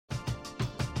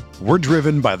We're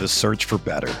driven by the search for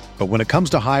better. But when it comes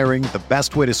to hiring, the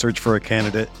best way to search for a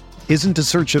candidate isn't to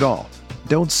search at all.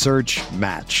 Don't search,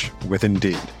 match with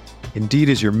Indeed. Indeed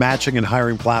is your matching and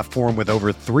hiring platform with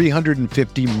over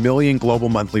 350 million global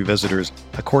monthly visitors,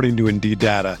 according to Indeed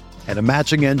data, and a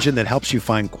matching engine that helps you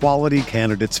find quality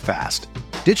candidates fast.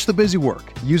 Ditch the busy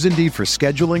work. Use Indeed for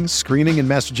scheduling, screening, and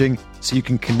messaging so you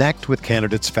can connect with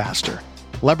candidates faster.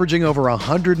 Leveraging over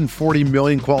 140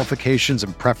 million qualifications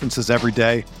and preferences every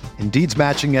day, Indeed's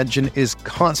matching engine is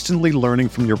constantly learning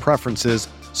from your preferences,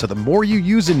 so the more you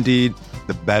use Indeed,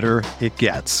 the better it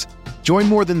gets. Join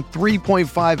more than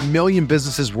 3.5 million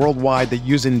businesses worldwide that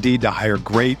use Indeed to hire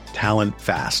great talent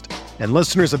fast. And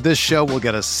listeners of this show will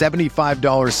get a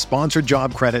 $75 sponsored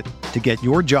job credit to get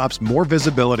your jobs more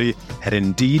visibility at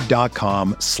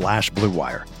Indeed.com/Blue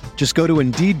Wire. Just go to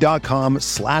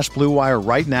Indeed.com/Blue Wire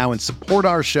right now and support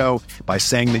our show by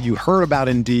saying that you heard about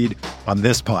Indeed on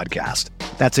this podcast.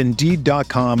 That's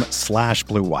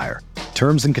Indeed.com/Blue Wire.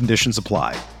 Terms and conditions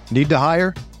apply. Need to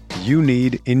hire? You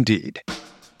need Indeed.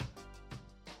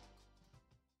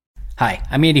 Hi,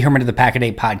 I'm Andy Herman of the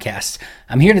Pack-A-Day Podcast.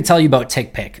 I'm here to tell you about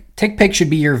TickPick. TickPick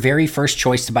should be your very first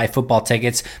choice to buy football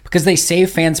tickets because they save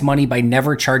fans money by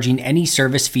never charging any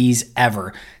service fees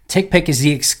ever. TickPick is the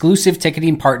exclusive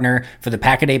ticketing partner for the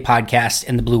Pack-A-Day Podcast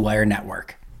and the Blue Wire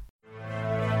Network.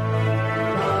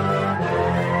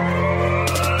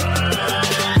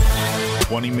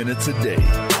 "20 minutes a day,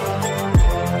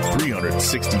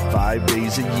 365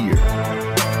 days a year.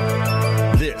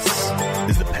 This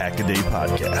is the Pack-A-Day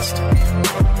Podcast.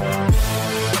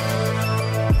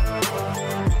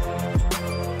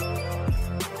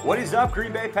 What is up,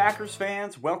 Green Bay Packers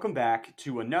fans? Welcome back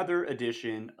to another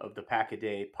edition of the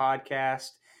Pack-A-Day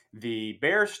Podcast. The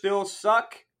Bears still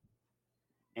suck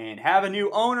and have a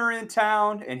new owner in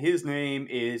town, and his name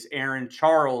is Aaron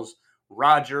Charles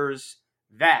Rodgers.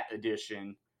 That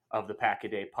edition of the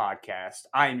Pack-A-Day Podcast.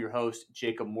 I am your host,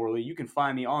 Jacob Morley. You can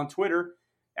find me on Twitter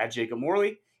at Jacob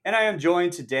Morley, and I am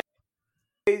joined today,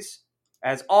 as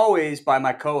always, by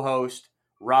my co-host,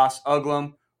 Ross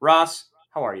Uglum. Ross,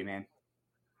 how are you, man?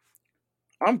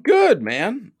 I'm good,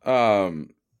 man.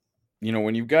 When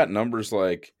you've got numbers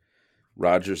like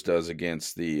Rodgers does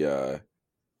against the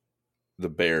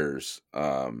Bears,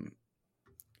 I'm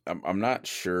not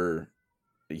sure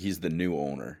he's the new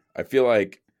owner. I feel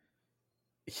like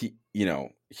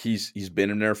he's been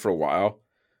in there for a while.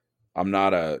 I'm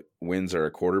not a wins or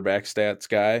a quarterback stats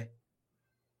guy,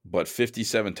 but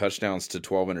 57 touchdowns to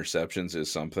 12 interceptions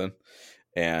is something.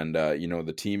 And,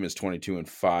 the team is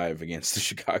 22-5 against the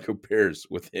Chicago Bears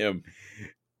with him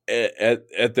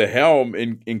at the helm,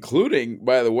 including,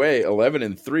 by the way,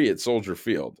 11-3 at Soldier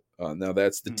Field. Now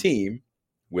that's the team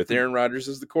with Aaron Rodgers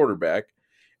as the quarterback.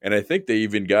 And I think they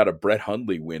even got a Brett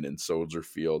Hundley win in Soldier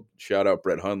Field. Shout out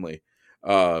Brett Hundley.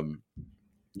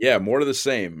 More of the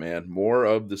same, man. More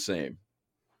of the same.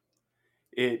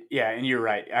 And you're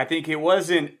right. I think it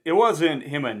wasn't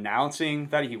him announcing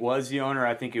that he was the owner.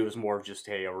 I think it was more of just,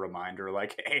 a reminder,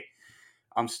 like, hey,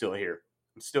 I'm still here.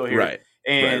 Right.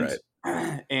 And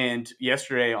right. And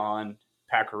yesterday on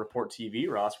Packer Report TV,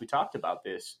 Ross, we talked about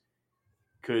this.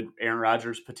 Could Aaron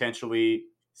Rodgers potentially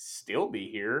still be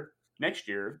here next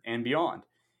year and beyond?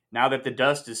 Now that the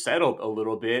dust is settled a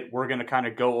little bit, we're going to kind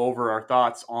of go over our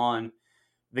thoughts on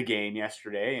the game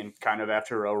yesterday and kind of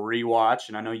after a rewatch.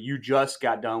 And I know you just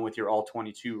got done with your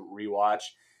All-22 rewatch.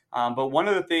 But one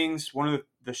of the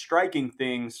striking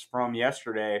things from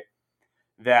yesterday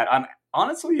that I'm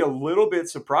honestly a little bit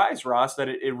surprised, Ross, that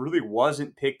it really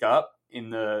wasn't picked up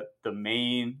in the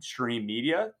mainstream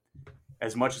media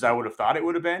as much as I would have thought it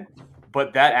would have been.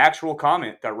 But that actual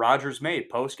comment that Rodgers made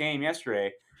post-game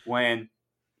yesterday and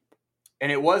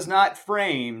it was not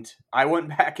framed. I went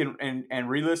back and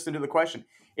re-listened to the question.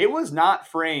 It was not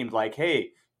framed like,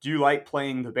 hey, do you like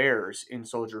playing the Bears in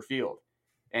Soldier Field?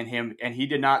 And he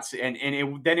did not say,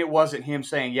 then it wasn't him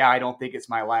saying, yeah, I don't think it's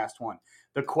my last one.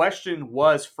 The question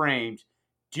was framed,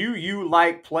 do you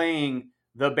like playing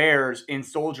the Bears in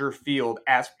Soldier Field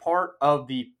as part of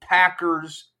the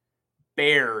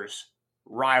Packers-Bears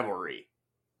rivalry?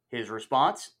 His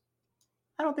response,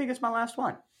 I don't think it's my last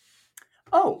one.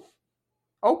 Oh,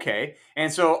 okay.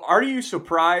 And so are you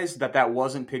surprised that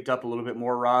wasn't picked up a little bit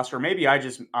more, Ross? Or maybe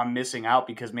I'm missing out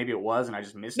because maybe it was and I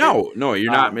just missed it? No,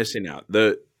 you're not missing out.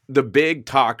 The big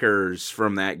talkers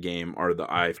from that game are the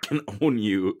I can own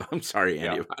you. I'm sorry,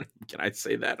 Andy. Yeah. Can I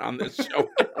say that on this show?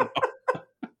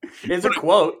 It's a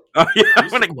quote. Oh, yeah, I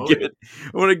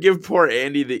want to give poor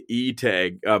Andy the E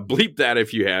tag. Bleep that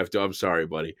if you have to. I'm sorry,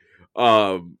 buddy.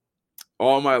 All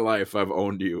my life I've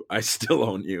owned you. I still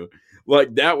own you.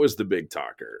 Like that was the big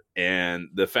talker, and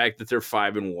the fact that they're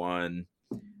 5-1,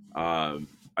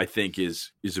 I think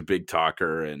is a big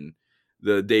talker, and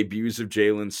the debuts of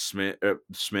Jalen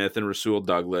Smith and Rasul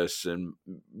Douglas, and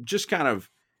just kind of,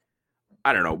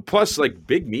 I don't know. Plus, like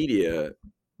big media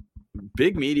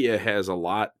has a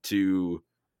lot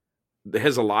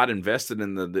invested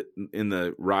in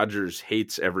the Rodgers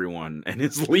hates everyone and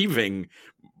is leaving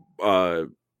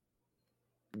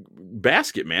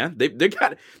basket, man. They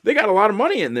got a lot of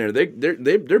money in there.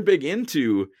 They're big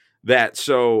into that.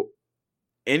 So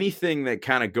anything that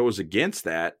kind of goes against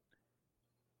that,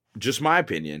 just my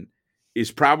opinion,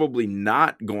 is probably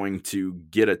not going to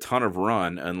get a ton of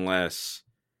run unless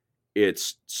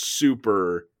it's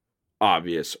super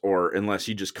obvious, or unless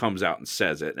he just comes out and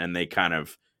says it and they kind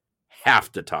of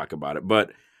have to talk about it.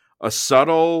 But a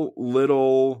subtle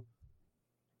little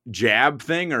jab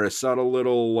thing, or a subtle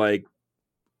little like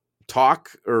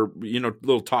talk, or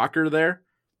little talker there,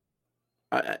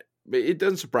 it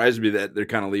doesn't surprise me that they're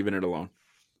kind of leaving it alone.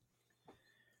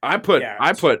 I put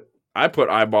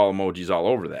eyeball emojis all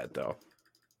over that though.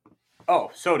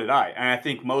 Oh, so did I, and I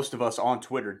think most of us on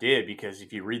Twitter did, because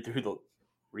if you read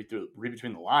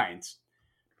between the lines,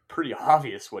 pretty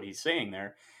obvious what he's saying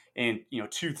there. And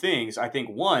two things. I think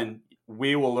one,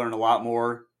 we will learn a lot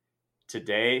more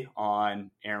today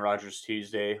on Aaron Rodgers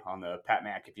Tuesday on the Pat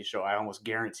McAfee show. I almost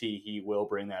guarantee he will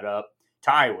bring that up.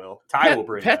 Ty will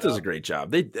bring. Pat does a great job.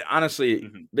 They honestly,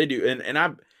 they do, and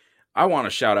I want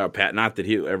to shout out Pat. Not that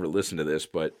he'll ever listen to this,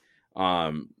 but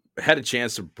had a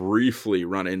chance to briefly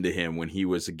run into him when he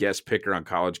was a guest picker on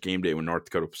College Game Day when North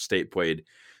Dakota State played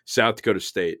South Dakota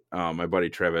State. My buddy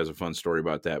Trev has a fun story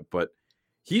about that, but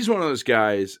he's one of those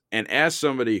guys. And as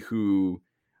somebody who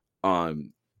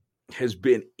has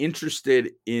been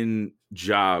interested in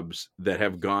jobs that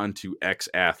have gone to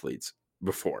ex-athletes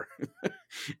before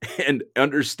and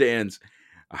understands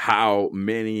how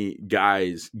many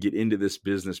guys get into this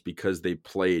business because they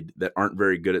played that aren't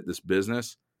very good at this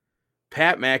business,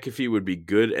 Pat McAfee would be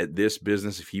good at this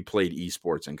business if he played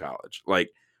esports in college.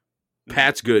 Like,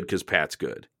 Pat's good because Pat's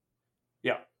good.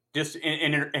 Yeah, just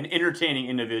an entertaining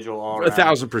individual all around.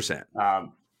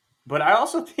 1,000%. But I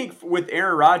also think with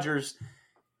Aaron Rodgers,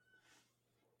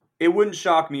 it wouldn't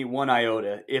shock me one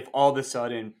iota if all of a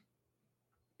sudden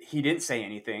he didn't say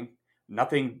anything,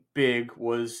 nothing big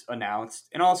was announced,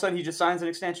 and all of a sudden he just signs an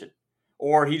extension,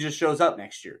 or he just shows up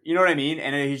next year. You know what I mean?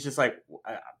 And he's just like,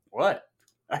 what?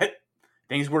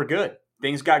 Things were good.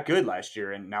 Things got good last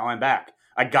year, and now I'm back.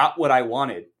 I got what I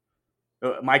wanted.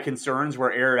 My concerns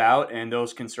were aired out, and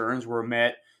those concerns were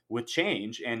met with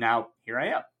change, and now here I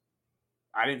am.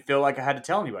 I didn't feel like I had to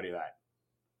tell anybody that.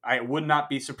 I would not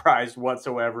be surprised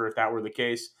whatsoever if that were the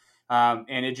case. And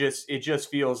it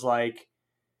just feels like,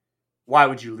 why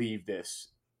would you leave this?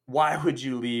 Why would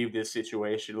you leave this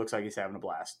situation? It looks like he's having a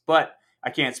blast. But I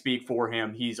can't speak for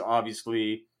him. He's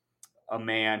obviously a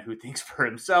man who thinks for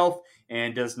himself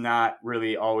and does not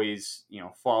really always,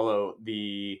 follow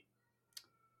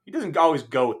he doesn't always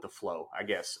go with the flow, I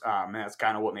guess. And that's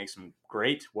kind of what makes him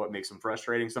great, what makes him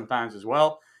frustrating sometimes as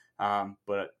well.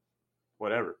 But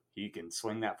whatever, he can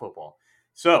sling that football.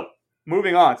 So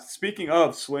moving on, speaking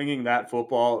of slinging that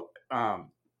football,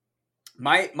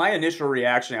 my initial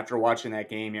reaction after watching that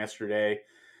game yesterday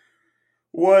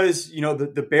was,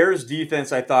 the Bears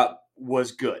defense I thought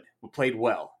was good, played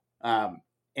well.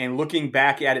 And looking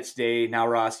back at it today, now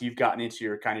Ross, you've gotten into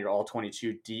your kind of your all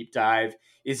 22 deep dive.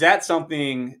 Is that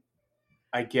something?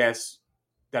 I guess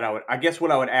what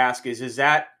I would ask is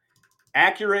that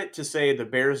accurate to say the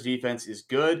Bears defense is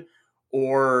good,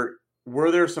 or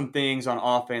were there some things on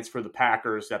offense for the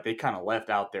Packers that they kind of left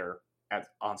out there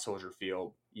on Soldier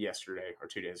Field yesterday or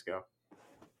 2 days ago?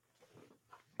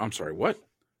 I'm sorry, what?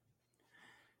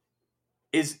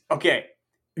 Is the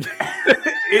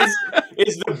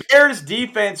Bears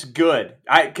defense good?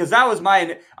 Because that was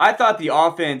I thought the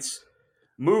offense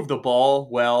moved the ball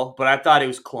well, but I thought it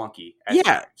was clunky at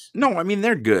times. No, I mean,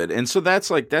 they're good. And so that's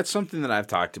something that I've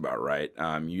talked about, right?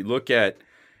 You look at,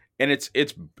 and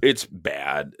it's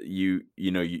bad. You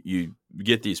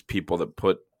get these people that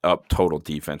put up total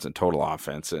defense and total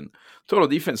offense, and total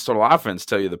defense, total offense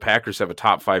tell you the Packers have a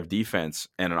top 5 defense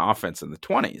and an offense in the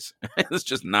 20s. It's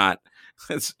just not.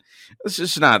 That's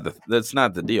not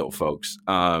the deal, folks.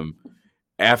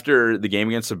 After the game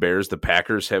against the Bears, the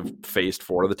Packers have faced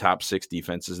 4 of the top 6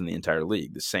 defenses in the entire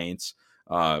league: the Saints,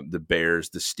 the Bears,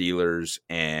 the Steelers,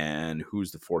 and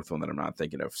who's the fourth one that I'm not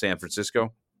thinking of? San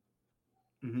Francisco.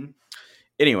 Mm-hmm.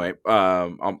 Anyway,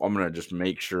 I'm going to just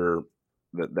make sure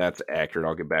that that's accurate.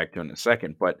 I'll get back to it in a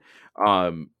second, but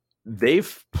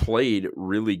they've played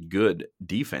really good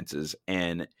defenses,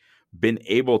 and been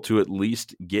able to at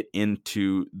least get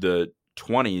into the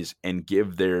 20s and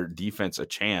give their defense a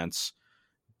chance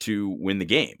to win the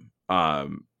game.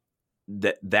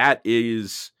 That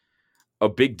is a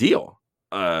big deal.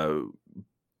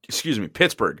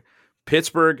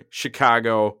 Pittsburgh,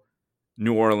 Chicago,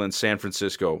 New Orleans, San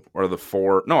Francisco are the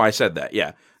four. No, I said that.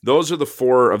 Yeah. Those are the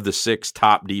 4 of the 6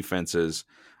 top defenses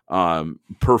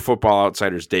per Football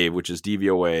Outsiders Dave, which is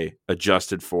DVOA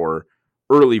adjusted for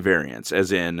early variance,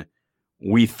 as in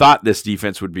we thought this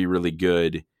defense would be really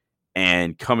good,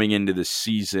 and coming into the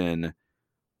season,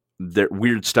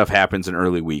 weird stuff happens in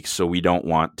early weeks, so we don't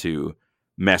want to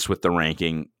mess with the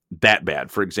ranking that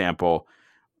bad. For example,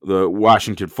 the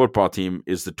Washington football team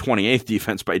is the 28th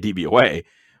defense by DVOA,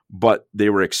 but they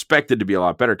were expected to be a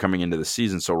lot better coming into the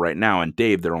season. So right now, and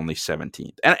Dave, they're only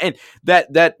 17th. And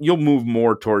that you'll move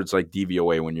more towards like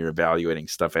DVOA when you're evaluating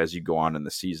stuff as you go on in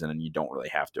the season, and you don't really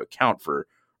have to account for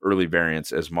early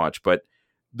variance as much. But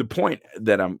the point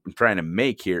that I'm trying to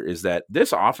make here is that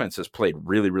this offense has played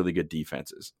really, really good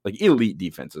defenses, like elite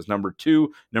defenses, number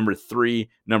 2, number 3,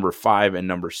 number 5, and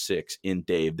number 6 in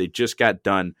Dave. They just got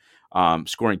done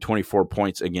scoring 24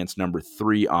 points against number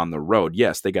 3 on the road.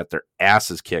 Yes, they got their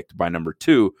asses kicked by number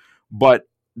 2, but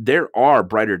there are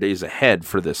brighter days ahead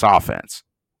for this offense.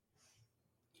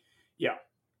 Yeah.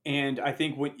 And I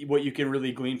think what you can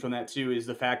really glean from that too is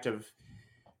the fact of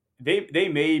they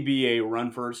may be a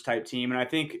run first type team. And I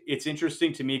think it's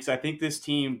interesting to me because I think this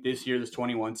team this year, this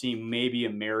 21 team, may be a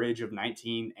marriage of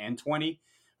 19 and 20.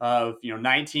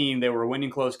 19, they were winning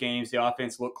close games. The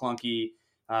offense looked clunky.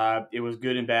 It was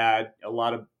good and bad. A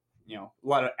lot of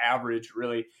average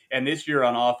really. And this year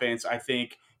on offense, I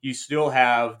think you still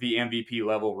have the MVP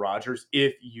level Rodgers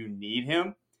if you need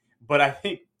him. But I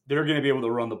think they're going to be able to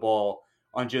run the ball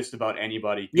on just about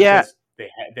anybody. Yeah.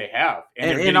 They have.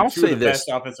 And they're getting I'll 2 say of the this. best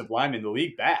offensive linemen in the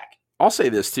league back. I'll say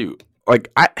this too.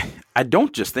 Like I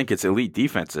don't just think it's elite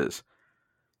defenses.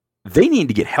 They need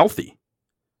to get healthy.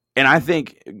 And I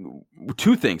think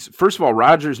 2 things. First of all,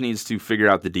 Rodgers needs to figure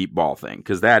out the deep ball thing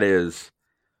because that's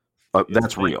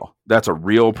real. That's a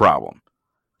real problem.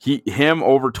 Him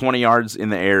over 20 yards in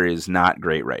the air is not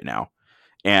great right now.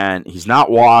 And he's not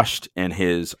washed, and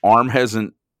his arm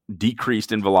hasn't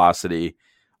decreased in velocity.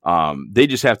 They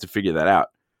just have to figure that out.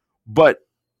 But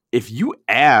if you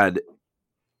add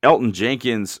Elgton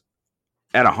Jenkins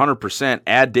at 100%,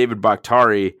 add David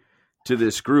Bakhtiari to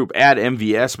this group, add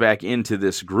MVS back into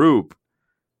this group,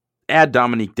 add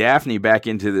Dominique Daphne back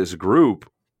into this group,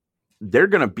 they're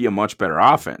going to be a much better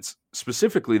offense,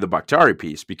 specifically the Bakhtiari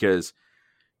piece, because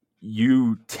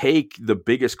you take the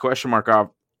biggest question mark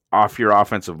off your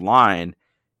offensive line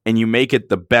and you make it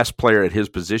the best player at his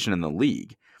position in the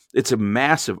league. It's a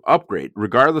massive upgrade,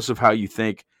 regardless of how you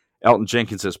think Elgton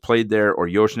Jenkins has played there or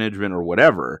Yosh Nijman or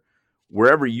whatever.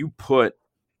 Wherever you put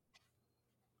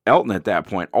Elgton at that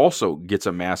point also gets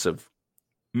a massive,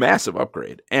 massive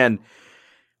upgrade. And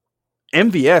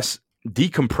MVS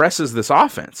decompresses this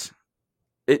offense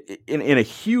in a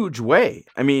huge way.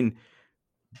 I mean,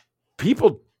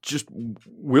 people just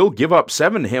will give up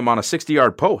 7 to him on a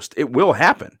 60-yard post. It will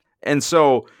happen. And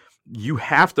so you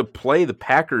have to play the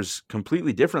Packers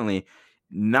completely differently,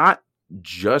 not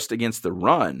just against the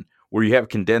run, where you have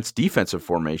condensed defensive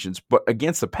formations, but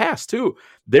against the pass too.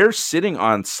 They're sitting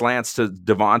on slants to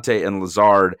Devontae and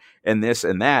Lazard and this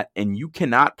and that, and you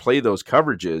cannot play those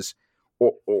coverages,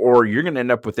 or you're going to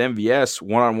end up with MVS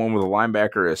one-on-one with a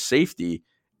linebacker as safety,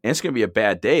 and it's going to be a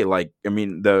bad day. Like, I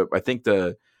mean, I think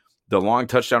the long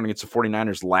touchdown against the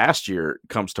 49ers last year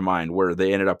comes to mind, where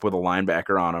they ended up with a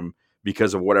linebacker on him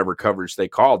because of whatever coverage they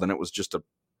called, and it was just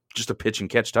a pitch and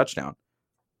catch touchdown.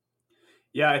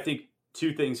 Yeah, I think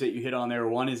 2 things that you hit on there.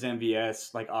 One is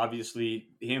MVS, like obviously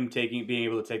him being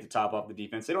able to take the top off the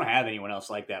defense. They don't have anyone else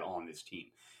like that on this team.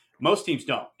 Most teams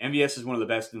don't. MVS is one of the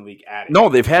best in the league at it. No,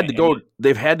 they've had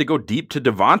to go deep to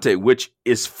Devontae, which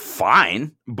is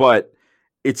fine, but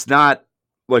it's not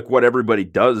like what everybody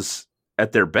does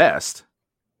at their best.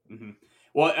 Mm-hmm.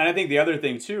 Well, and I think the other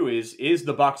thing too is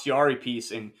the Bakhtiari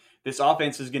piece, and this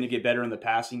offense is going to get better in the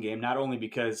passing game, not only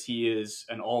because he is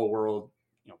an all-world,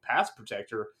 pass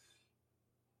protector.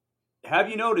 Have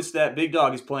you noticed that Big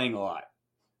Dog is playing a lot?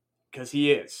 Because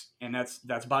he is, and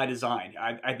that's by design.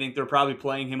 I think they're probably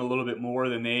playing him a little bit more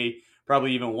than they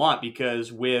probably even want,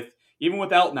 because even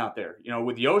with Elgton out there,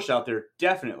 with Yosh out there,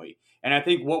 definitely. And I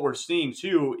think what we're seeing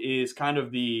too is kind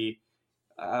of the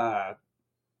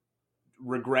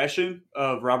regression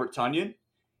of Robert Tonyan,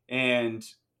 and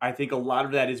I think a lot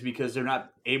of that is because they're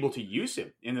not able to use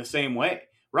him in the same way.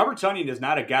 Robert Tonyan is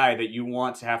not a guy that you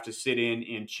want to have to sit in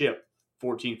and chip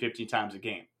 14, 15 times a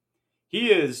game.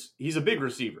 He's a big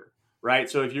receiver. right?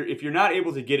 So if you're not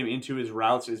able to get him into his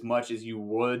routes as much as you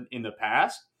would in the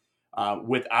past,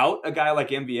 without a guy like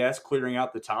MVS clearing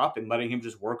out the top and letting him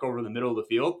just work over the middle of the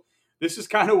field, this is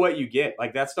kind of what you get.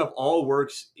 Like, that stuff all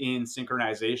works in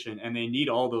synchronization, and they need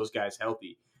all those guys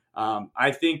healthy.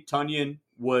 I think Tonyan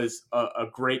was a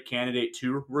great candidate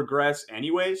to regress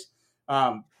anyways,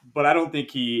 but I don't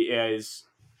think he is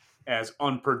as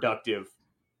unproductive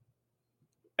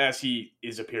as he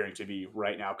is appearing to be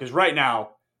right now. Because right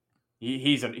now,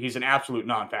 he's an absolute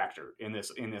non-factor in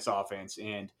this offense,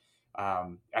 and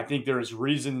I think there's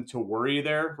reason to worry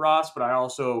there, Ross. But I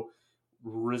also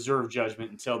reserve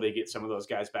judgment until they get some of those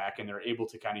guys back and they're able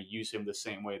to kind of use him the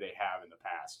same way they have in the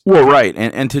past. Well, right,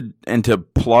 and to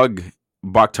plug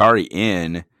Bakhtiari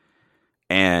in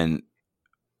and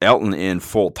Elton in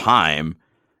full time,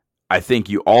 I think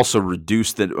you also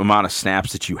reduce the amount of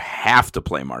snaps that you have to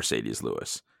play Marcedes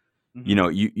Lewis. Mm-hmm. You know,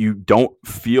 you don't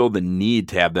feel the need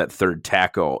to have that third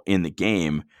tackle in the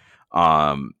game.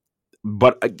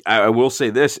 But I will say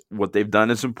this, what they've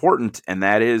done is important, and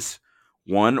that is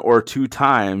 1 or 2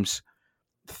 times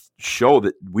show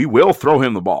that we will throw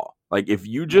him the ball. Like, if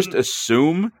you just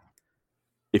assume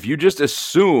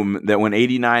that when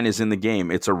 89 is in the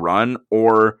game, it's a run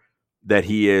or that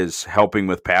he is helping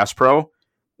with pass pro,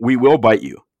 we will bite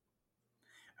you.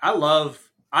 I love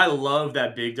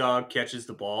that big dog catches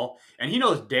the ball, and he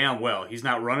knows damn well he's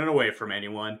not running away from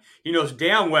anyone. He knows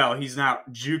damn well he's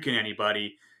not juking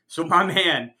anybody. So my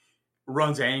man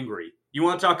runs angry. You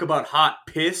want to talk about hot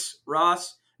piss,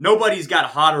 Ross? Nobody's got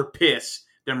hotter piss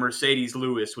than Marcedes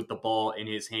Lewis with the ball in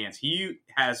his hands. He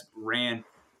has ran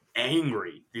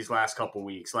angry these last couple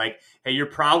weeks. Like, hey, you're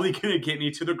probably going to get me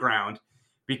to the ground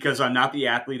because I'm not the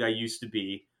athlete I used to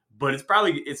be, but it's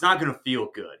not going to feel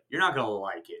good. You're not going to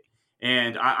like it.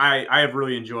 And I have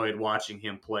really enjoyed watching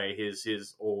him play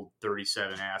his old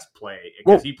 37 ass play,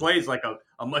 because he plays like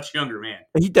a much younger man.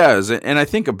 He does. And I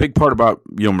think a big part about,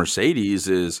 Marcedes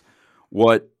is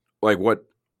what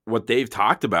they've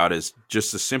talked about is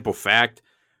just the simple fact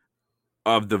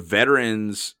of the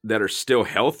veterans that are still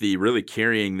healthy really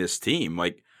carrying this team.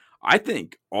 Like, I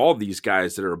think all these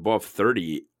guys that are above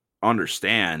 30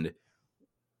 understand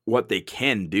what they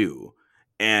can do.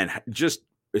 And just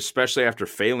especially after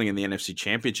failing in the NFC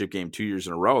Championship game 2 years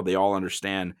in a row, they all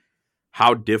understand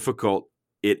how difficult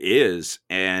it is,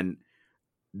 and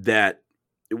that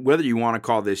whether you want to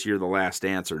call this year the last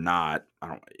dance or not,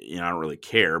 I don't really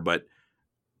care, but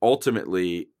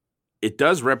ultimately it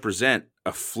does represent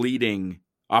a fleeting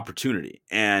opportunity.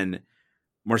 And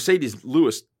Marcedes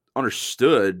Lewis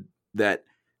understood that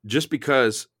just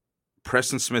because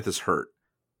Preston Smith is hurt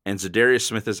and Zadarius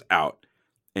Smith is out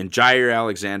and Jair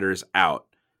Alexander is out,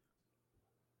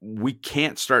 we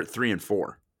can't start 3 and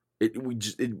 4.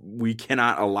 We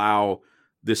cannot allow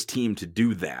this team to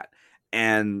do that.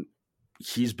 And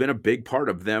he's been a big part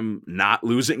of them not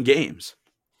losing games.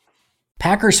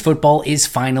 Packers football is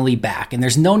finally back, and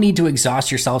there's no need to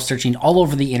exhaust yourself searching all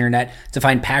over the internet to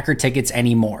find Packer tickets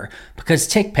anymore, because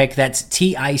TickPick, that's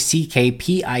TickPick,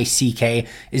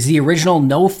 is the original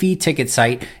no-fee ticket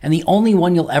site, and the only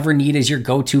one you'll ever need as your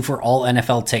go-to for all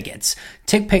NFL tickets.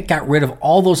 TickPick got rid of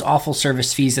all those awful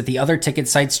service fees that the other ticket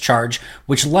sites charge,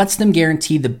 which lets them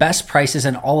guarantee the best prices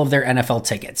on all of their NFL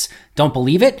tickets. Don't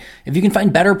believe it? If you can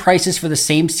find better prices for the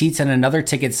same seats on another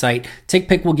ticket site,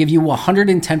 TickPick will give you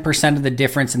 110% of the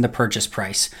difference in the purchase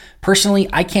price. Personally,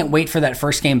 I can't wait for that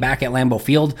first game back at Lambeau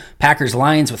Field,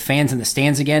 Packers-Lions with fans in the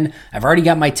stands again. I've already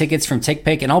got my tickets from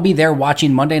TickPick, and I'll be there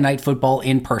watching Monday Night Football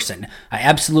in person. I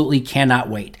absolutely cannot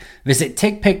wait. Visit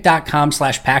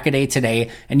TickPick.com/Packaday today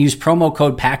and use promo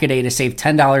code Packaday to save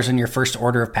 $10 on your first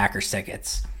order of Packers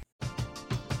tickets.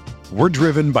 We're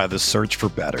driven by the search for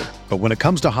better. But when it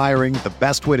comes to hiring, the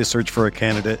best way to search for a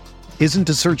candidate isn't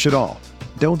to search at all.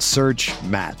 Don't search,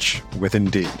 match with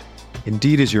Indeed.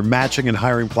 Indeed is your matching and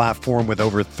hiring platform with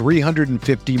over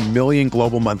 350 million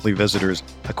global monthly visitors,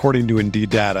 according to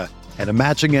Indeed data, and a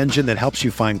matching engine that helps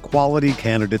you find quality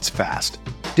candidates fast.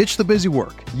 Ditch the busy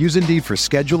work. Use Indeed for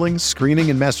scheduling, screening,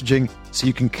 and messaging so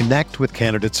you can connect with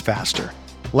candidates faster.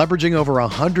 Leveraging over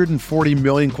 140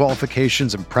 million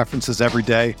qualifications and preferences every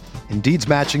day, Indeed's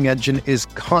matching engine is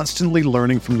constantly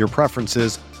learning from your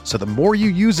preferences, so the more you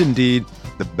use Indeed,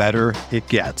 the better it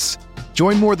gets.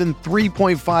 Join more than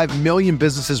 3.5 million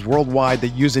businesses worldwide that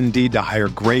use Indeed to hire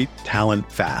great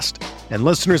talent fast. And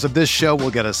listeners of this show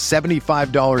will get a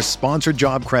 $75 sponsored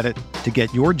job credit to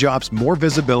get your jobs more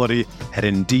visibility at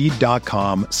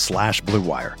Indeed.com/Blue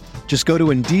Wire. Just go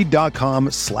to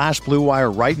Indeed.com/Blue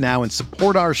Wire right now and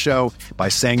support our show by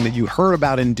saying that you heard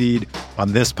about Indeed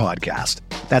on this podcast.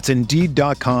 That's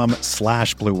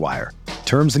Indeed.com/Blue Wire.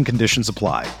 Terms and conditions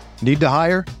apply. Need to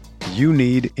hire? You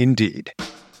need Indeed.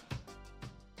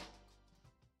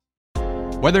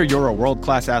 Whether you're a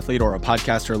world-class athlete or a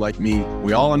podcaster like me,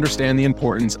 we all understand the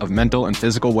importance of mental and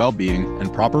physical well-being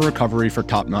and proper recovery for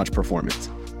top-notch performance.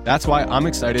 That's why I'm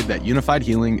excited that Unified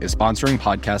Healing is sponsoring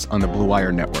podcasts on the Blue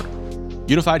Wire Network.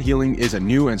 Unified Healing is a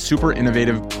new and super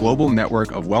innovative global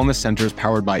network of wellness centers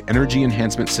powered by Energy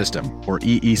Enhancement System, or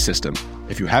EE System.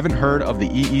 If you haven't heard of the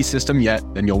EE System yet,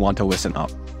 then you'll want to listen up.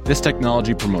 This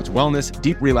technology promotes wellness,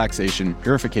 deep relaxation,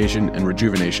 purification, and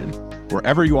rejuvenation.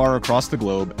 Wherever you are across the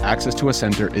globe, access to a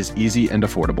center is easy and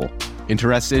affordable.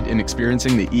 Interested in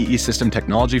experiencing the EE System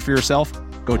technology for yourself?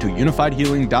 Go to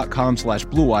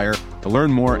unifiedhealing.com/bluewire to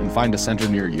learn more and find a center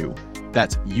near you.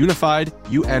 That's unified,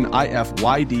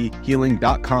 UNIFYD,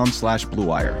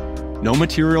 healing.com/bluewire. No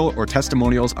material or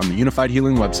testimonials on the Unified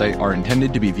Healing website are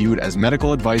intended to be viewed as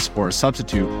medical advice or a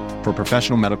substitute for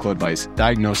professional medical advice,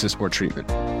 diagnosis, or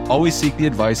treatment. Always seek the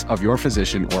advice of your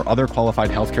physician or other qualified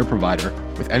healthcare provider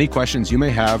with any questions you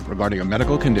may have regarding a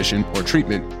medical condition or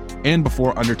treatment and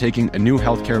before undertaking a new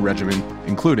healthcare regimen,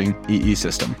 including EE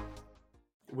System.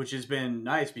 Which has been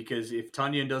nice because if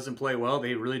Tonyan doesn't play well,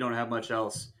 they really don't have much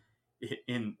else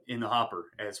in the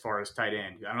hopper as far as tight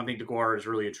end. I don't think DeGuara is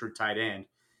really a true tight end.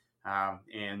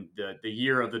 And the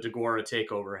year of the DeGuara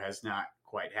takeover has not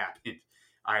quite happened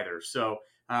either. So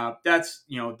that's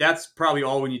probably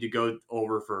all we need to go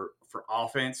over for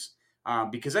offense,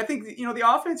 because I think the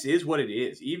offense is what it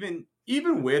is. Even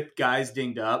with guys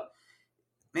dinged up,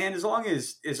 man, as long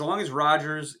as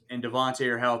Rodgers and Devontae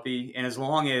are healthy, and as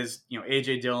long as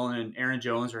AJ Dillon and Aaron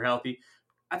Jones are healthy,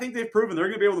 I think they've proven they're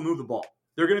going to be able to move the ball.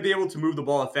 They're going to be able to move the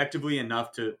ball effectively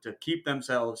enough to keep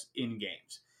themselves in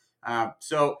games.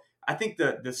 So I think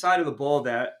the side of the ball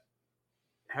that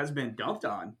has been dunked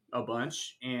on a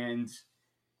bunch, and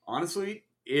honestly,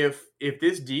 if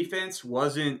this defense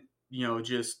wasn't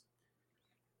just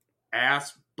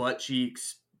ass, butt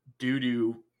cheeks,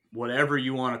 doo-doo, whatever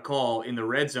you want to call in the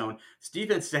red zone, this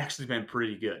defense has actually been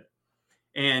pretty good.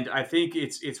 And I think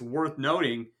it's worth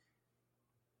noting,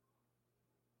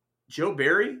 Joe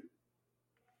Barry,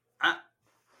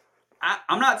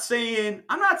 I'm not saying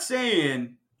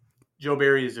Joe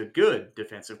Barry is a good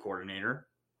defensive coordinator,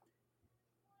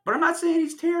 but I'm not saying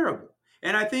he's terrible.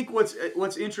 And I think what's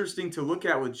interesting to look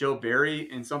at with Joe Barry,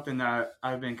 and something that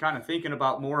I've been kind of thinking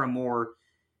about more and more,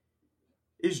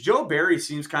 is Joe Barry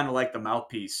seems kind of like the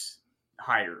mouthpiece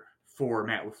hire for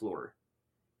Matt LaFleur.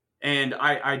 And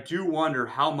I do wonder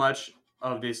how much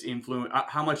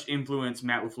influence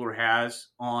Matt LaFleur has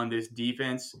on this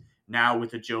defense now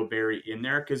with the Joe Barry in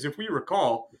there. Because if we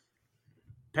recall,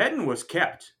 Pettine was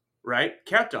kept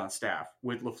on staff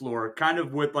with LaFleur, kind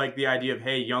of with like the idea of,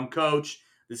 hey, young coach,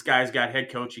 this guy's got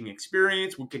head coaching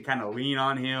experience. We can kind of lean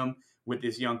on him with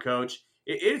this young coach.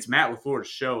 It's Matt LaFleur's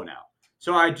show now.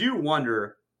 So I do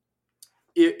wonder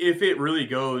if it really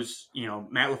goes,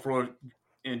 Matt LaFleur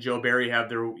and Joe Barry have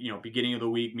their, beginning of the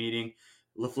week meeting.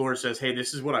 LaFleur says, hey,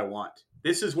 this is what I want.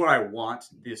 This is what I want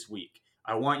this week.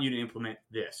 I want you to implement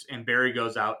this. And Barry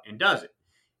goes out and does it.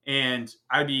 And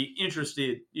I'd be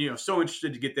interested, so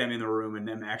interested to get them in the room and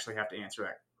them actually have to answer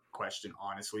that question,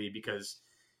 honestly, because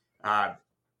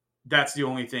that's the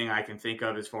only thing I can think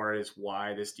of as far as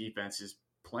why this defense is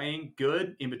playing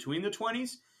good in between the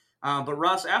 20s. But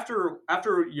Russ, after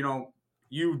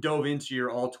you dove into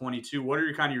your all 22, what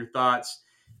are your thoughts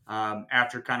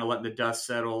after kind of letting the dust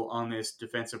settle on this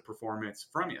defensive performance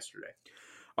from yesterday?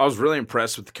 I was really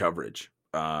impressed with the coverage.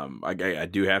 I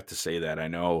do have to say that. I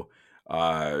know,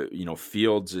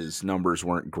 Fields' numbers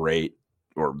weren't great,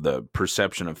 or the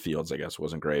perception of Fields, I guess,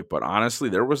 wasn't great. But honestly,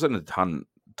 there wasn't a ton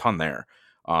there.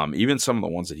 Even some of the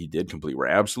ones that he did complete were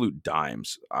absolute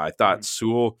dimes. I thought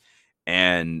Sewell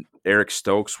and Eric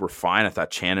Stokes were fine. I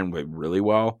thought Channon went really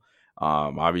well.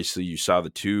 Obviously, you saw the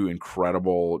two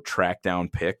incredible track down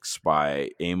picks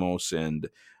by Amos and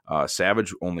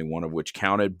Savage, only one of which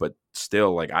counted, but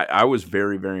still, I was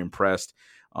very, very impressed.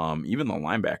 Even the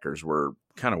linebackers were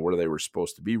kind of where they were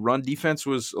supposed to be. Run defense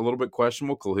was a little bit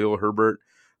questionable. Khalil Herbert,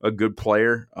 a good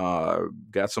player,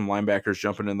 got some linebackers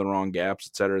jumping in the wrong gaps,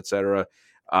 et cetera, et cetera.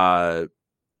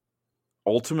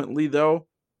 Ultimately, though,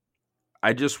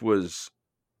 I just was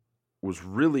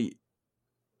really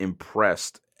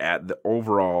impressed at the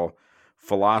overall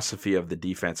philosophy of the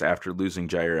defense after losing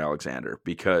Jair Alexander,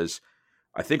 because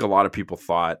I think a lot of people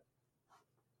thought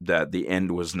that the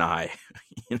end was nigh,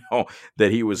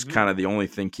 that he was kind of the only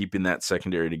thing keeping that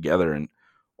secondary together. And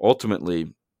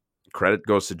ultimately, credit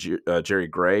goes to Jerry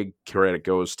Gregg, credit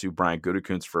goes to Brian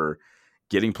Gutekunst for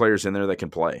getting players in there that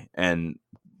can play. And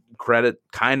credit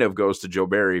kind of goes to Joe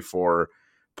Barry for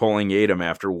pulling Yadam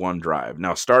after one drive.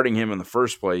 Now, starting him in the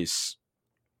first place,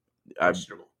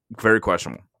 very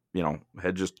questionable.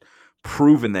 Had just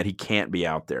proven that he can't be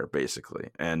out there, basically,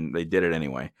 and they did it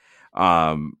anyway.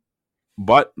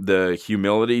 But the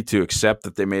humility to accept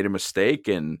that they made a mistake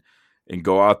and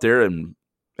go out there and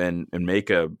make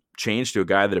a change to a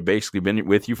guy that had basically been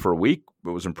with you for a week, it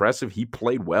was impressive. He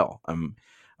played well. I'm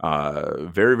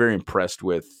very, very impressed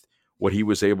with what he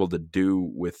was able to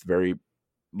do with very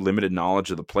limited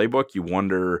knowledge of the playbook. You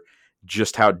wonder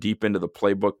just how deep into the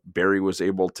playbook Barry was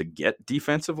able to get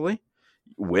defensively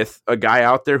with a guy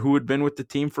out there who had been with the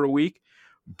team for a week.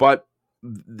 But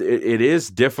it is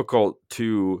difficult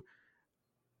to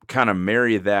kind of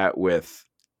marry that with,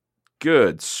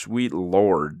 good sweet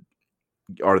Lord,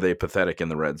 are they pathetic in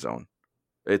the red zone?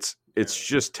 It's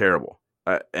just terrible.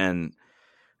 And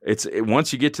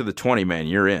once you get to the 20, man,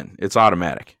 you're in. It's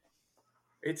automatic.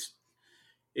 It's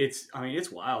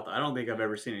wild. I don't think I've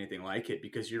ever seen anything like it,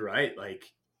 because you're right.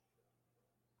 Like,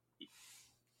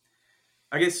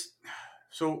 I guess,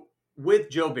 so with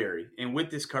Joe Barry and with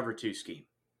this cover 2 scheme,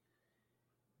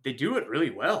 they do it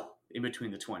really well in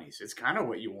between the 20s. It's kind of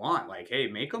what you want. Like, hey,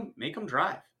 make them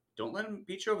drive. Don't let them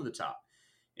beat you over the top.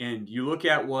 And you look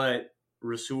at what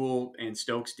Rasul and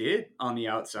Stokes did on the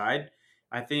outside.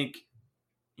 I think,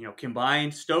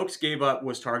 combined, Stokes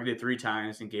was targeted 3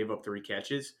 times and gave up 3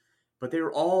 catches, but they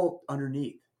were all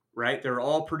underneath, right? They're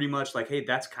all pretty much like, hey,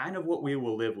 that's kind of what we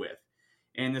will live with.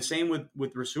 And the same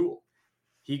with Rasul.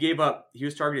 He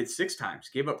was targeted 6 times,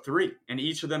 gave up 3, and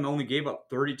each of them only gave up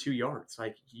 32 yards.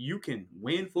 Like, you can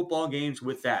win football games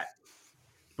with that.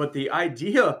 But the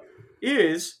idea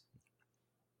is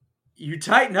you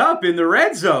tighten up in the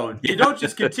red zone. You don't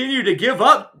just continue to give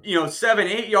up,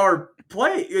 7-8 yard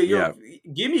play,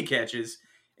 gimme catches.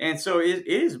 And so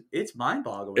it's mind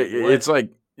boggling. It's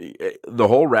like the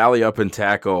whole rally up and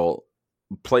tackle,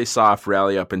 play soft,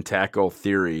 rally up and tackle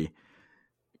theory.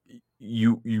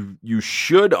 You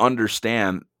should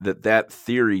understand that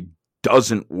theory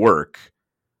doesn't work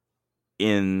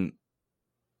in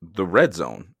the red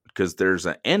zone, because there's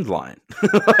an end line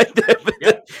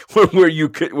where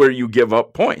you give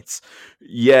up points.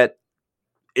 Yet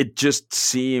it just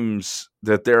seems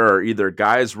that there are either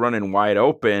guys running wide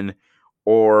open,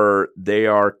 or they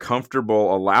are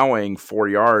comfortable allowing 4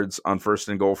 yards on 1st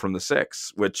and goal from the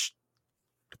 6, which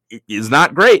is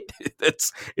not great.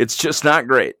 It's just not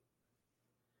great.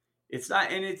 It's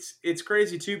not, and it's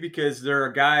crazy too, because there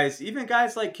are guys, even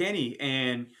guys like Kenny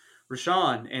and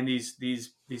Rashawn and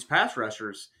these pass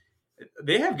rushers,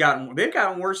 they've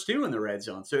gotten worse too in the red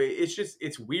zone. So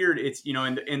it's weird. It's,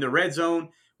 in the red zone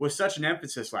was such an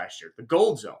emphasis last year, the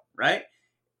gold zone, right?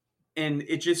 And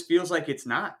it just feels like it's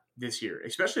not this year,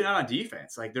 especially not on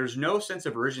defense. Like, there's no sense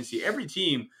of urgency. Every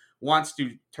team wants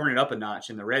to turn it up a notch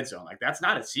in the red zone. Like, that's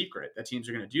not a secret that teams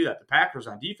are going to do that. The Packers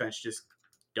on defense just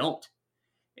don't.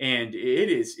 And it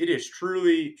is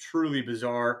truly, truly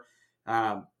bizarre.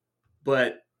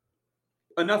 But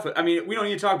enough. We don't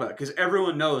need to talk about it, because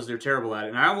everyone knows they're terrible at it.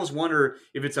 And I almost wonder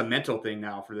if it's a mental thing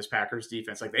now for this Packers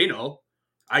defense. Like, they know.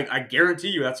 I guarantee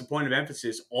you that's a point of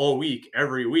emphasis all week,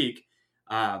 every week.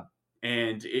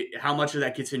 And how much of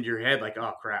that gets into your head? Like,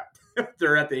 oh, crap,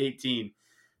 they're at the 18.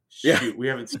 Shoot, we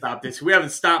haven't stopped this. We haven't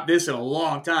stopped this in a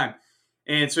long time.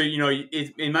 And so,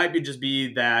 it might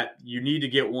be that you need to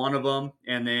get one of them.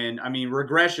 And then,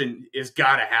 regression has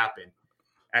got to happen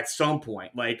at some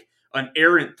point. Like an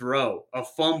errant throw, a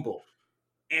fumble,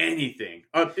 anything.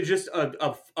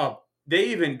 They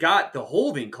even got the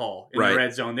holding call in the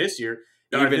red zone this year.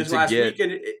 This last week,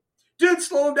 and it didn't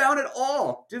slow him down at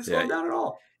all.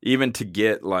 Even to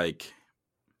get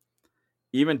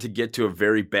to a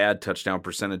very bad touchdown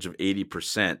percentage of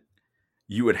 80%,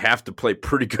 you would have to play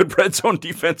pretty good red zone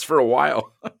defense for a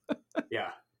while.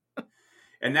 Yeah.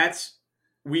 And it's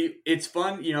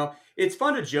fun, it's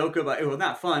fun to joke about, well,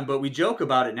 not fun, but we joke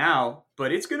about it now,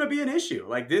 but it's going to be an issue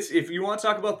like this. If you want to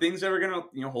talk about things that are going to,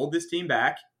 hold this team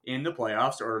back in the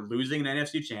playoffs or losing an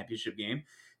NFC championship game,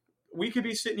 we could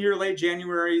be sitting here late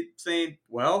January saying,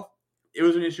 well, it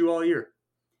was an issue all year.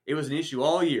 It was an issue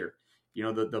all year.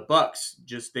 The Bucks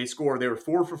they scored. They were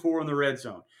 4 for 4 in the red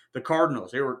zone. The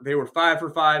Cardinals, they were 5 for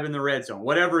 5 in the red zone,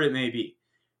 whatever it may be.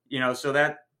 So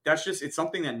that's just, it's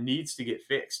something that needs to get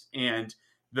fixed. And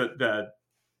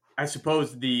I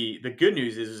suppose the good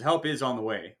news is help is on the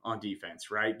way on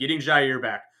defense, right? Getting Jair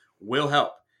back will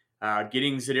help.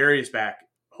 Getting Za'Darius back,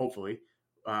 hopefully,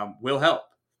 will help.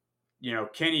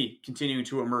 Kenny continuing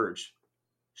to emerge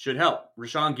should help.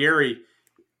 Rashawn Gary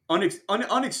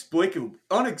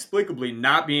unexplicably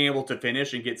not being able to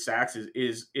finish and get sacks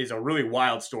is a really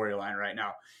wild storyline right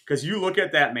now. Because you look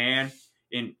at that man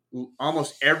in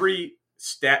almost every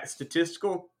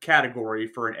statistical category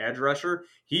for an edge rusher.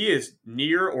 He is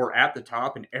near or at the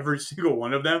top in every single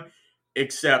one of them,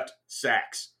 except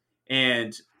sacks.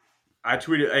 And I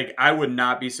tweeted, like, I would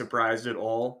not be surprised at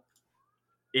all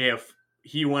if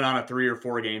he went on a 3 or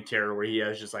 4 game tear where he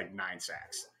has just like 9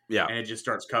 sacks. Yeah. And it just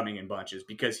starts coming in bunches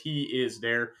because he is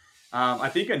there. I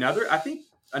think another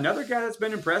guy that's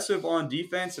been impressive on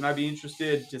defense, and I'd be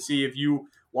interested to see if you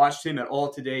watched him at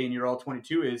all today in your all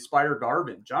 22, is Spider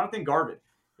Garvin. Jonathan Garvin,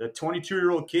 the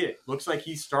 22-year-old kid. Looks like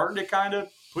he's starting to kind of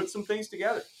put some things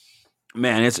together.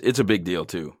 Man, it's a big deal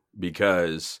too,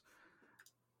 because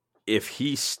if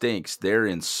he stinks, they're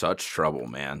in such trouble,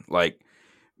 man. Like,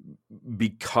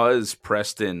 because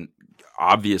Preston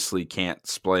obviously can't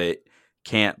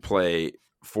play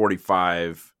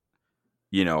 45,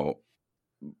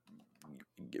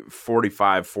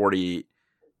 45, 40,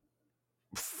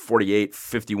 48,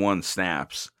 51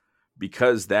 snaps,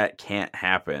 because that can't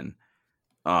happen.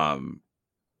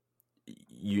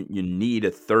 You need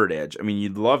a third edge. I mean,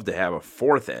 you'd love to have a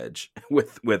fourth edge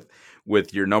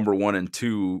with your number 1 and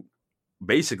 2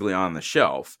 basically on the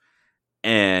shelf.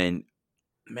 And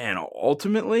man,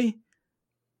 ultimately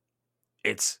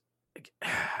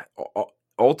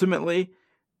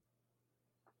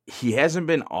he hasn't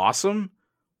been awesome,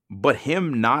 but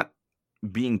him not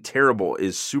being terrible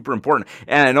is super important.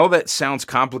 And I know that sounds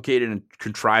complicated and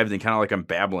contrived and kind of like I'm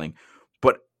babbling,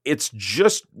 but it's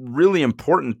just really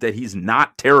important that he's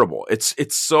not terrible. It's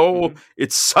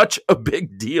such a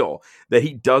big deal that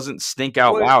he doesn't stink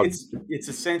out loud. It's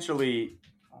essentially,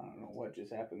 I don't know what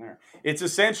just happened there. It's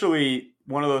essentially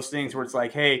one of those things where it's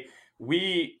like, hey,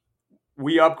 we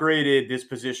upgraded this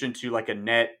position to like a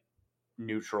net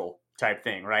neutral type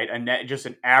thing, right? Just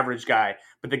an average guy.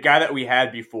 But the guy that we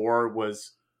had before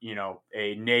was,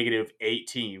 a negative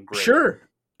 18 grade.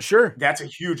 Sure. That's a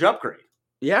huge upgrade.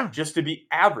 Yeah. Just to be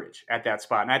average at that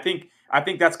spot. And I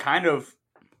think that's kind of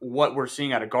what we're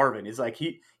seeing out of Garvin is like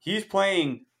he's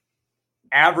playing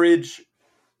average,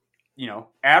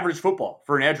 average football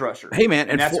for an edge rusher. Hey man,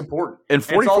 and that's important. And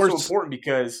it's also important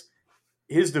because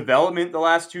his development the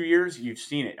last 2 years, you've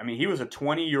seen it. I mean, he was a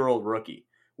 20-year-old rookie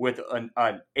with an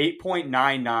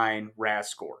 8.99 RAS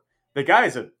score. The guy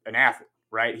is an athlete,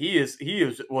 right? He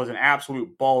was an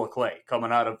absolute ball of clay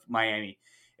coming out of Miami.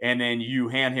 And then you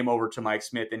hand him over to Mike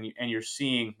Smith, and you're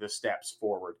seeing the steps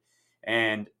forward.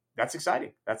 And that's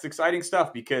exciting. That's exciting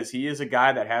stuff because he is a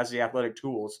guy that has the athletic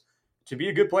tools to be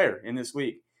a good player in this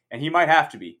league. And he might have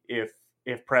to be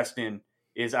if Preston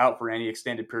is out for any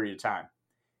extended period of time.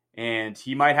 And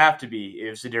he might have to be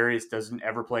if Za'Darius doesn't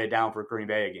ever play it down for Green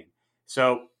Bay again.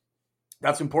 So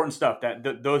that's important stuff.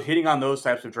 That those hitting on those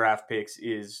types of draft picks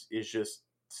is just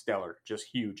stellar, just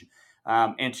huge.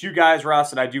 And 2 guys,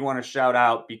 Ross, that I do want to shout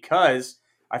out because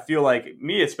I feel like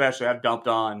me especially, I've dumped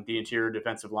on the interior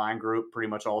defensive line group pretty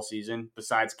much all season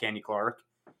besides Kenny Clark.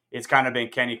 It's kind of been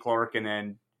Kenny Clark and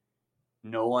then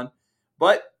no one.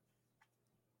 But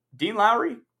Dean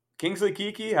Lowry, Kingsley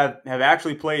Keke have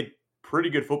actually played pretty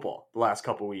good football the last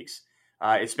couple of weeks,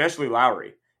 especially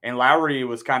Lowry. And Lowry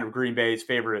was kind of Green Bay's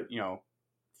favorite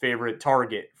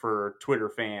target for Twitter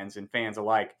fans and fans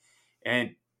alike.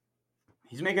 And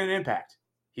he's making an impact.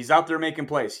 He's out there making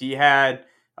plays. He had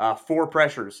 4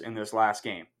 pressures in this last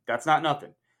game. That's not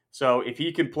nothing. So if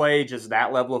he can play just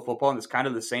that level of football, and it's kind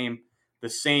of the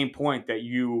same point that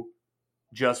you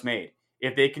just made,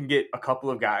 if they can get a couple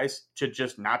of guys to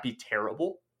just not be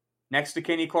terrible next to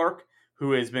Kenny Clark,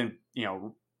 who has been,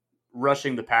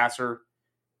 rushing the passer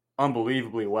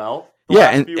unbelievably well. Yeah,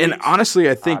 and honestly,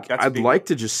 I think I'd like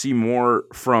to just see more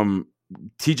from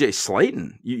TJ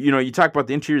Slayton. You talk about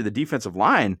the interior of the defensive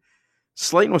line.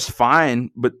 Slayton was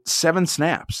fine, but 7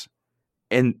 snaps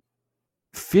and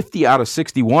 50 out of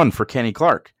 61 for Kenny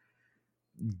Clark.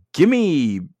 Give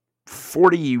me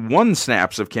 41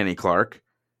 snaps of Kenny Clark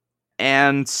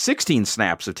and 16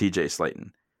 snaps of TJ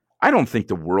Slayton. I don't think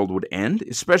the world would end,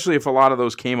 especially if a lot of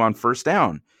those came on first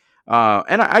down.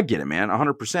 And I get it, man,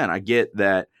 100%. I get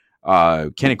that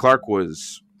Kenny Clark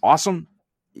was awesome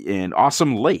and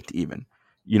awesome late even.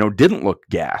 Didn't look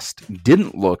gassed,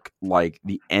 didn't look like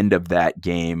the end of that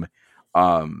game.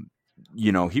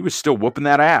 He was still whooping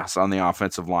that ass on the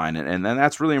offensive line, and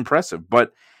that's really impressive.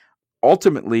 But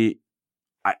ultimately,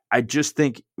 I just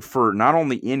think for not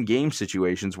only in-game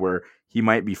situations where he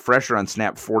might be fresher on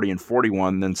snap 40 and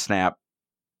 41 than snap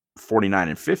 49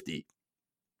 and 50,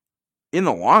 in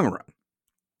the long run,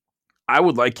 I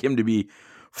would like him to be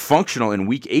functional in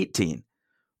week 18,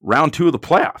 round 2 of the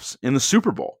playoffs, in the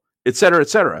Super Bowl, et cetera, et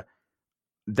cetera.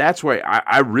 That's why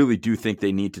I really do think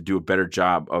they need to do a better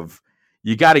job of,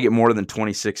 you got to get more than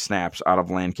 26 snaps out of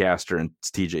Lancaster and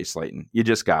TJ Slayton. You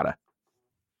just got to.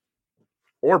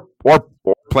 Or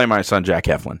play my son Jack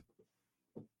Heflin.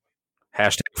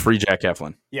 Hashtag free Jack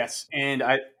Heflin. Yes, and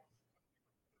I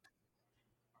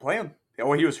play him.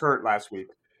 Oh, he was hurt last week.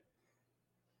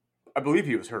 I believe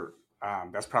he was hurt.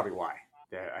 That's probably why.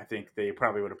 I think they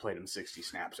probably would have played him 60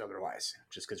 snaps otherwise,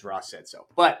 just because Ross said so.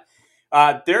 But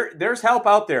there's help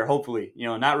out there, hopefully.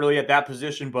 Not really at that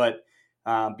position, but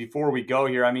before we go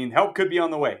here, I mean, help could be on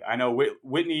the way. I know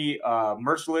Whitney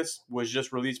Merciless was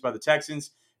just released by the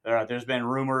Texans. There's been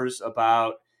rumors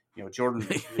about Jordan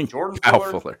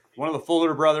Fuller, one of the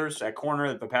Fuller brothers at corner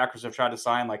that the Packers have tried to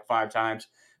sign like 5 times.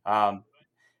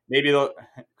 Maybe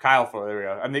Kyle Fuller. There we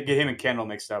go. I mean, get him and Kendall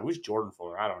mixed up. Who's Jordan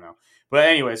Fuller? I don't know. But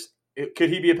anyways, could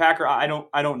he be a Packer? I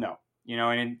don't know.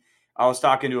 And I was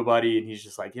talking to a buddy, and he's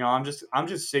just like, I'm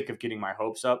just sick of getting my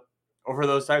hopes up over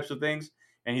those types of things.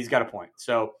 And he's got a point.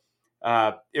 So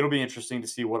it'll be interesting to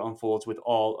see what unfolds with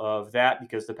all of that,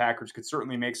 because the Packers could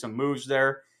certainly make some moves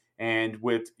there. And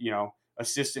with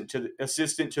assistant to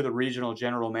the regional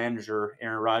general manager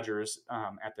Aaron Rodgers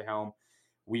at the helm,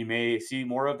 we may see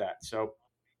more of that. So,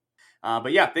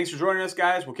 but yeah, thanks for joining us,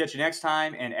 guys. We'll catch you next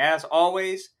time. And as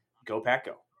always, go Pack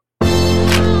Go.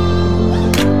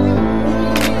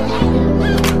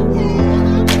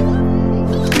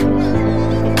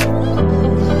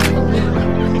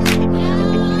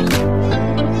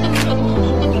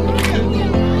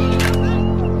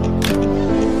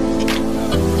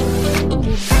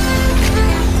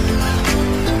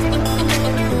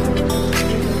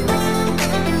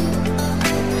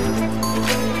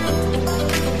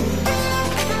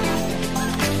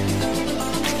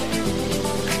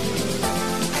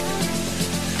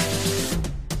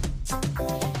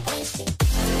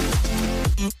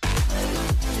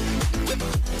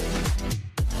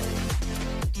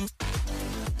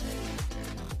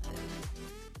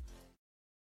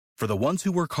 For the ones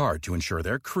who work hard to ensure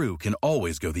their crew can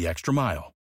always go the extra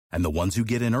mile, and the ones who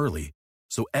get in early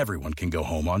so everyone can go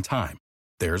home on time,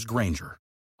 there's Grainger,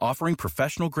 offering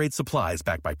professional-grade supplies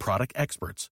backed by product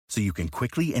experts so you can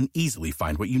quickly and easily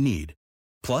find what you need.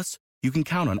 Plus, you can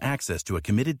count on access to a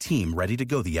committed team ready to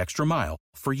go the extra mile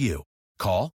for you.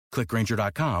 Call, click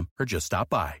Grainger.com, or just stop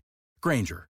by.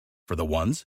 Grainger, for the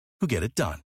ones who get it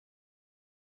done.